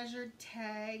Treasured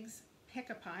Tags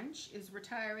Pick-a-Punch is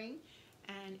retiring,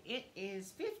 and it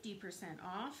is 50%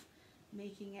 off,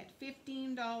 making it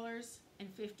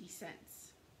 $15.50.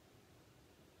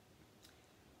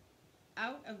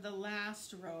 Out of the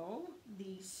last row,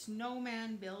 the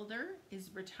Snowman Builder is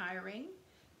retiring,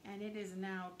 and it is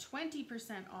now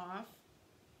 20% off,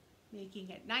 making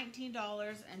it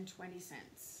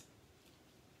 $19.20.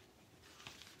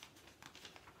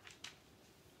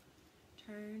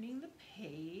 Turning the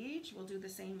page, we'll do the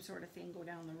same sort of thing, go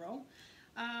down the row.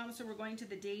 So we're going to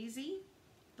the Daisy.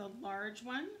 The large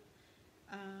one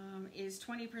is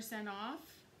 20% off,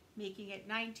 making it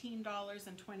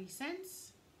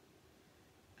 $19.20.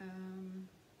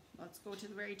 Let's go to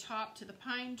the very top to the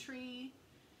Pine Tree.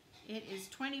 It is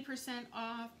 20%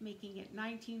 off, making it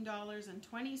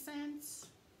 $19.20.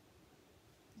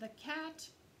 The Cat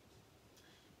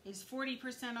is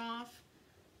 40% off,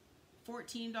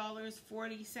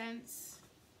 $14.40.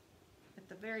 At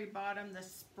the very bottom, the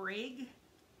Sprig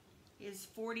is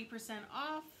 40%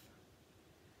 off,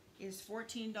 is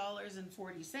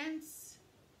 $14.40.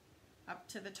 Up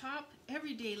to the top,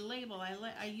 Everyday Label,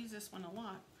 I use this one a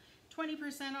lot.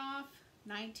 20% off,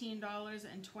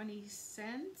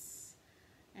 $19.20.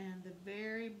 And the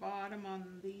very bottom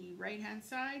on the right-hand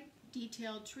side,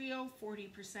 Detailed Trio,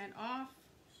 40% off,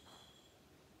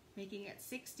 making it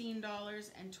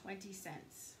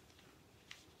 $16.20.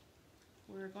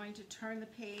 We're going to turn the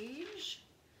page.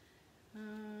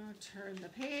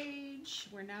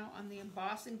 We're now on the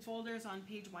embossing folders on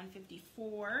page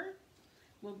 154.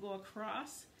 We'll go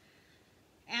across.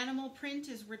 Animal Print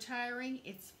is retiring.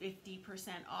 It's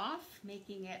 50% off,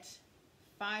 making it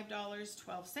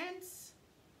 $5.12.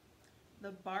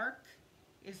 The Bark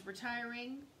is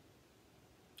retiring.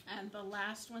 And the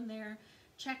last one there,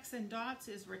 Checks and Dots,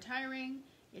 is retiring.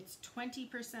 It's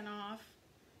 20% off,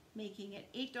 making it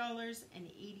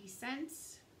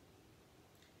 $8.80.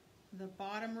 The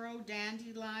bottom row,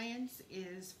 Dandelions,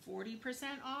 is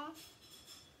 40% off,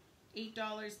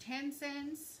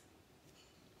 $8.10.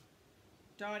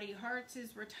 Dottie Hearts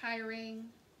is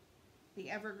retiring. The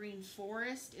Evergreen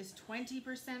Forest is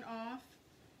 20% off,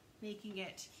 making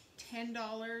it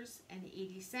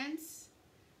 $10.80.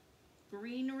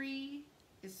 Greenery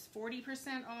is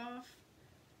 40% off,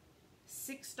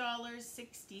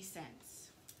 $6.60.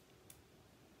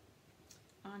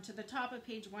 On to the top of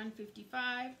page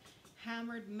 155,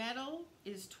 Hammered Metal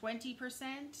is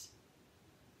 20%,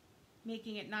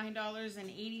 making it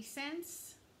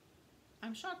 $9.80.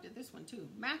 I'm shocked at this one too.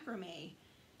 Macrame,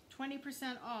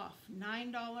 20% off,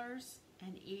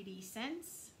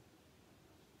 $9.80.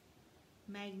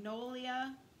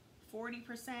 Magnolia,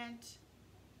 40%,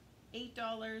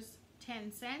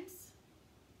 $8.10.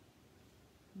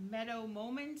 Meadow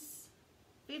Moments,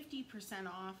 50%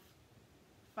 off,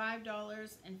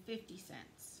 $5.50.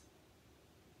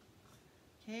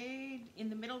 Okay, in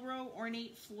the middle row,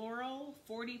 Ornate Floral,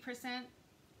 40%,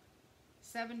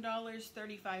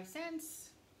 $7.35.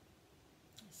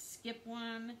 Skip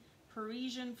one,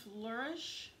 Parisian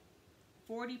Flourish,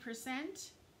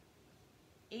 40%,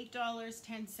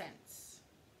 $8.10.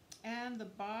 And the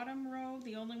bottom row,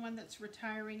 the only one that's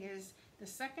retiring is the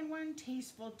second one,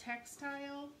 Tasteful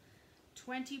Textile,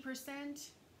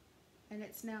 20%, and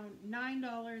it's now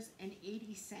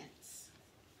 $9.80.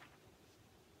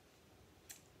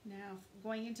 Now,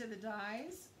 going into the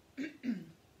dies,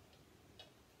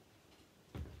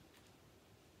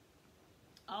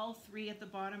 all three at the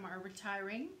bottom are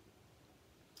retiring.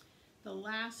 The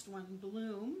last one,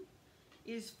 Bloom,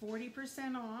 is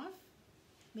 40% off,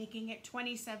 making it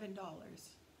 $27.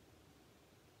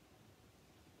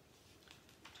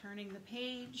 Turning the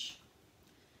page,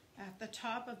 at the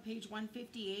top of page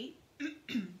 158,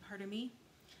 pardon me,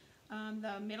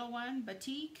 the middle one,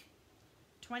 Batik,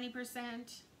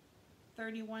 20%,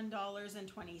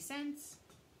 $31.20.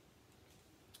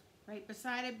 Right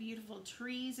beside it, Beautiful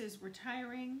Trees is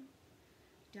retiring.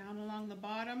 Down along the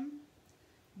bottom,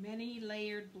 Many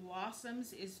Layered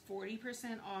Blossoms is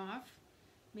 40% off,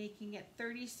 making it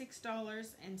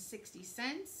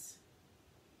 $36.60.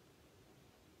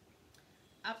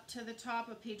 Up to the top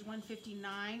of page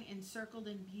 159, Encircled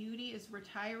in Beauty is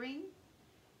retiring.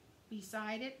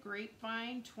 Beside it,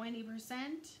 Grapevine,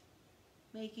 20%,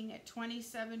 making it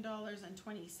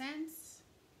 $27.20.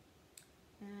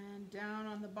 And down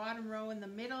on the bottom row in the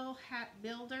middle, Hat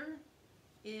Builder,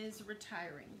 is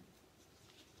retiring.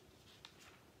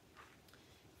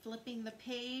 Flipping the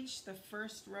page, the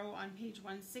first row on page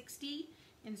 160,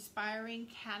 Inspiring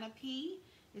Canopy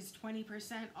is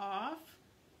 20% off,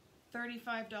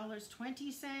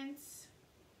 $35.20.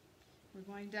 We're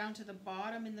going down to the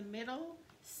bottom in the middle,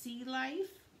 Sea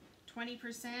Life,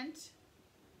 20%,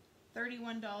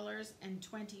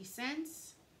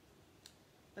 $31.20.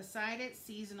 Beside it,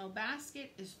 Seasonal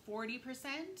Basket is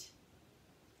 40%,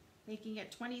 making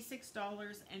it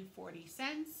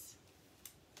 $26.40.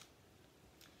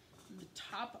 The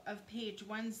top of page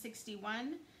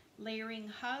 161, Layering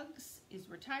Hugs is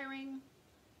retiring.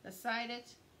 Beside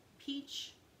it,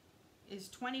 Peach is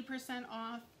 20%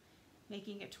 off,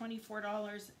 making it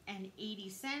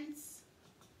 $24.80.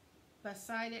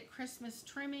 Beside it, Christmas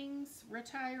Trimmings,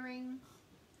 retiring.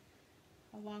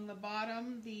 Along the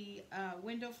bottom, the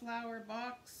window flower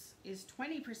box is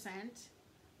 20%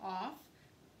 off,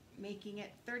 making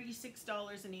it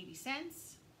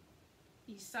 $36.80.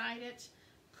 Beside it,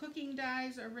 Cooking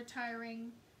Dies are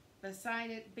retiring.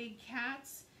 Beside it, Big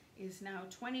Cats is now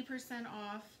 20%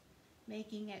 off,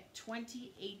 making it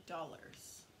 $28.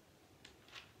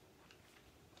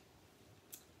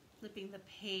 Flipping the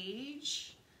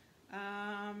page,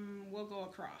 we'll go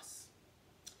across.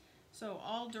 So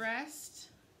All Dressed,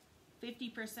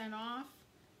 50% off,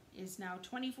 is now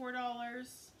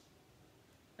 $24.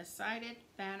 Beside it,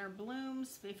 Banner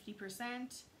Blooms,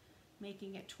 50%,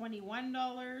 making it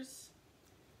 $21.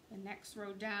 The next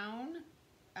row down,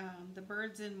 the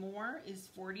Birds and More is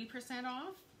 40%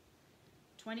 off,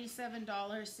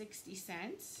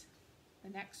 $27.60. The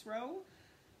next row,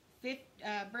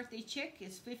 Birthday Chick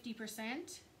is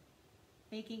 50%,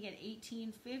 making it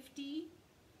 $18.50.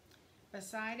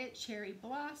 Beside it, Cherry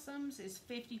Blossoms is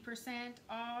 50%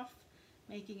 off,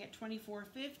 making it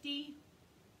 $24.50.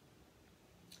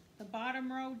 The bottom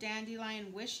row,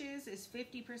 Dandelion Wishes, is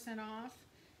 50% off,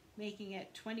 making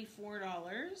it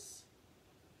 $24.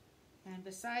 And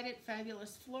beside it,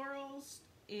 Fabulous Florals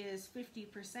is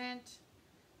 50%,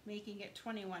 making it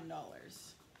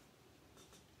 $21.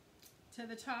 To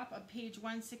the top of page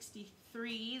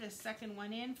 163, the second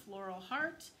one in, Floral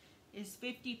Heart, is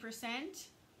 50%,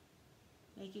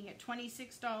 making it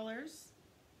 $26.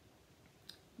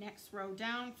 Next row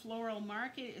down, Floral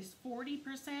Market is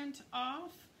 40%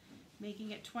 off,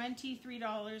 making it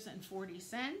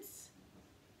 $23.40.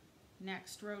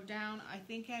 Next row down, I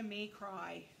Think I May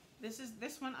Cry. This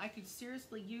one I could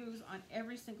seriously use on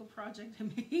every single project I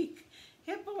make.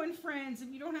 Hippo and Friends,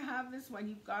 if you don't have this one,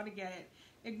 you've got to get it.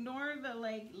 Ignore the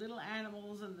little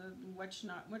animals and the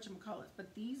whatchamacallits,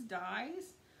 but these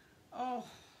dies, oh,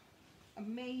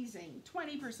 amazing.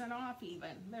 20% off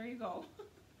even. There you go.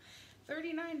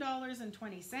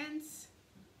 $39.20.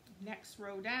 Next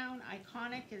row down,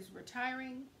 Iconic is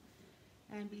retiring.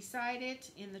 And beside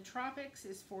it, In the Tropics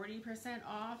is 40%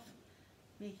 off,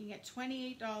 making it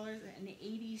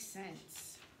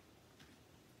 $28.80.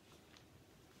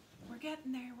 We're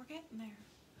getting there, we're getting there.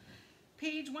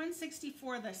 Page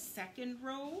 164, the second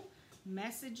row,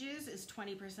 Messages is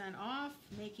 20% off,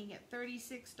 making it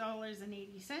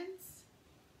 $36.80.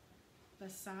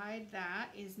 Beside that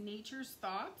is Nature's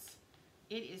Thoughts.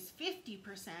 It is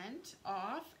 50%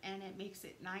 off, and it makes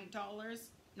it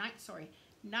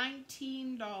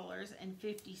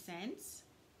 $19.50.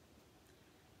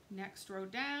 Next row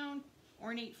down,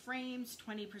 Ornate Frames,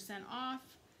 20% off,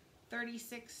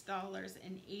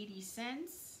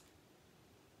 $36.80.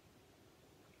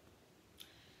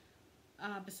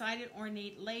 Beside it,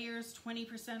 Ornate Layers,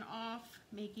 20% off,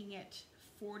 making it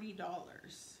 $40.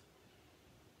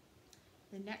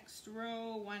 The next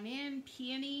row, one in,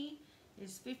 Peony,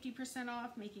 is 50%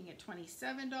 off, making it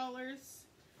 $27.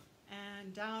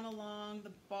 And down along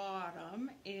the bottom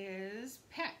is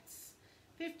Pets,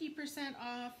 50%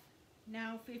 off,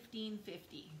 now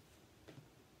 $15.50.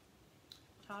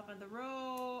 Top of the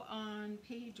row on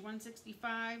page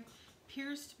 165,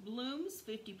 Pierced Blooms,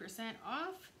 50%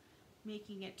 off,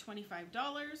 making it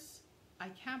 $25. I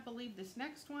can't believe this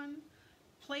next one.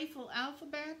 Playful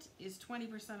Alphabet is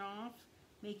 20% off,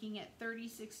 making it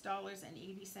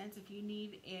 $36.80. If you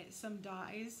need some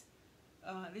dies,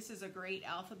 this is a great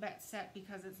alphabet set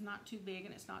because it's not too big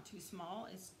and it's not too small.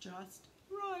 It's just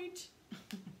right.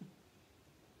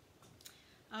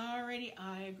 Alrighty,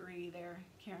 I agree there,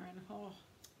 Karen. Oh,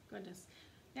 goodness.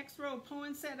 Next row,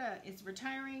 Poinsettia is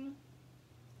retiring.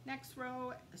 Next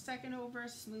row, the second over,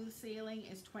 Smooth Sailing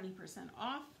is 20%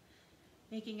 off,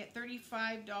 making it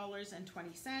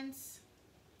 $35.20.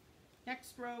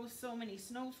 Next row, So Many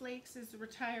Snowflakes is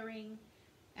retiring.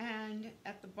 And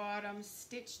at the bottom,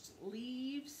 Stitched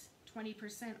Leaves,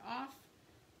 20% off,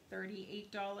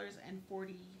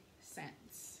 $38.40.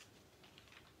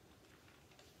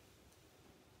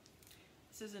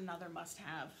 This is another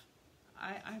must-have.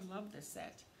 I love this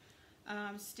set.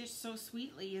 Stitched So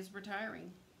Sweetly is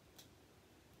retiring.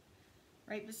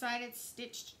 Right beside it,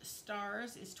 Stitched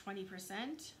Stars is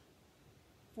 20%,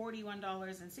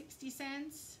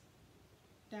 $41.60.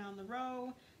 Down the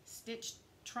row, Stitched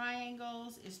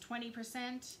Triangles is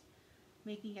 20%,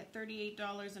 making it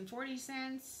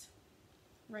 $38.40.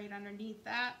 Right underneath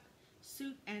that,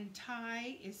 Suit and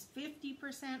Tie is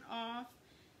 50% off,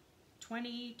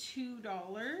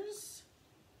 $22.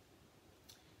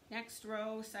 Next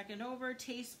row, second over,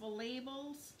 Tasteful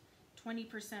Labels,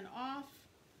 20% off,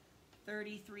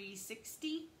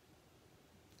 $33.60.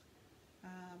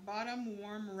 Bottom,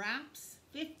 Warm Wraps,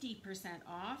 50%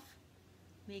 off,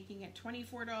 making it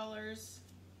 $24.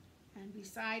 And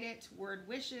beside it, Word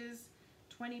Wishes,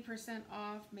 20%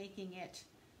 off, making it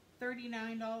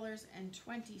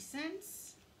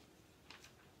 $39.20.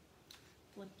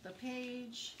 Flip the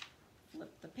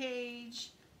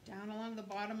page, down along the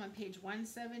bottom on page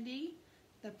 170,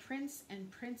 The Prince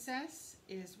and Princess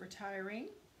is retiring,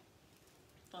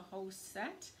 the host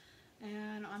set.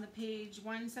 And on the page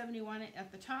 171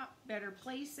 at the top, Better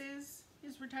Places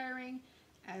is retiring,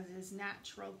 as is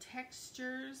Natural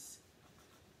Textures.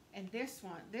 And this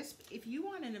one, if you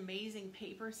want an amazing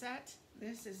paper set,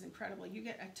 this is incredible. You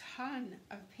get a ton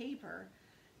of paper,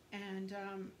 and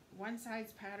one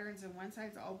side's patterns and one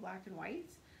side's all black and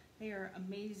white. They are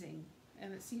amazing,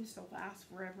 and it seems to last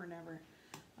forever and ever.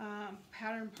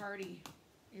 Pattern Party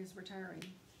is retiring.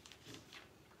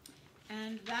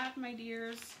 And that, my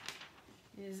dears,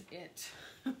 is it.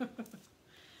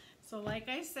 So like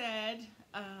I said,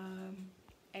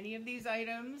 any of these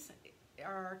items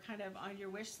are kind of on your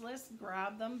wish list.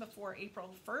 Grab them before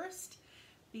April 1st,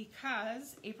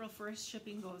 because April 1st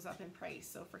shipping goes up in price.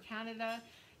 So for Canada,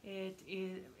 it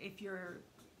is, if your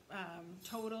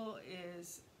total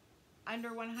is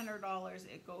under $100,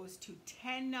 it goes to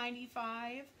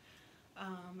 $10.95.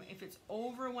 If it's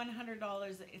over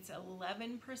 $100, it's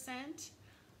 11%.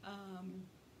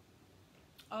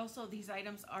 Also, these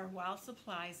items are while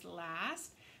supplies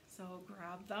last, so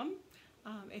grab them.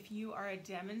 If you are a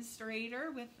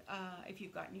demonstrator with, if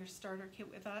you've gotten your starter kit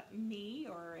with me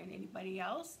or anybody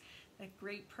else, the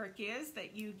great perk is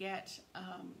that you get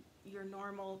your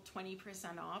normal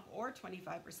 20% off or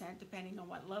 25%, depending on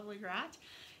what level you're at.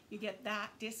 You get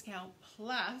that discount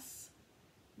plus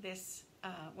this,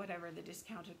 whatever the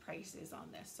discounted price is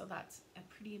on this. So that's a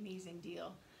pretty amazing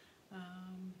deal.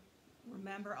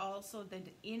 Remember also that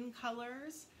in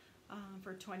colors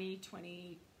for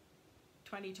 2020,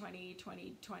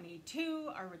 2022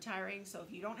 are retiring. So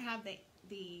if you don't have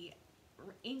the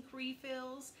ink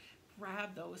refills,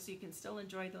 grab those so you can still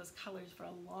enjoy those colors for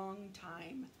a long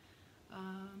time.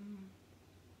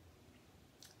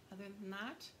 Other than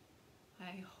that,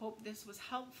 I hope this was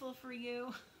helpful for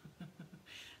you.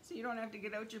 So you don't have to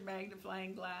get out your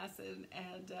magnifying glass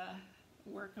and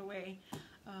work away.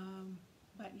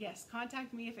 But yes,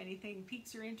 contact me if anything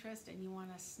piques your interest and you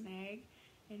want to snag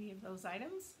any of those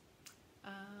items.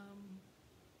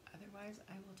 Otherwise,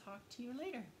 I will talk to you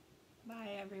later.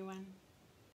 Bye, everyone.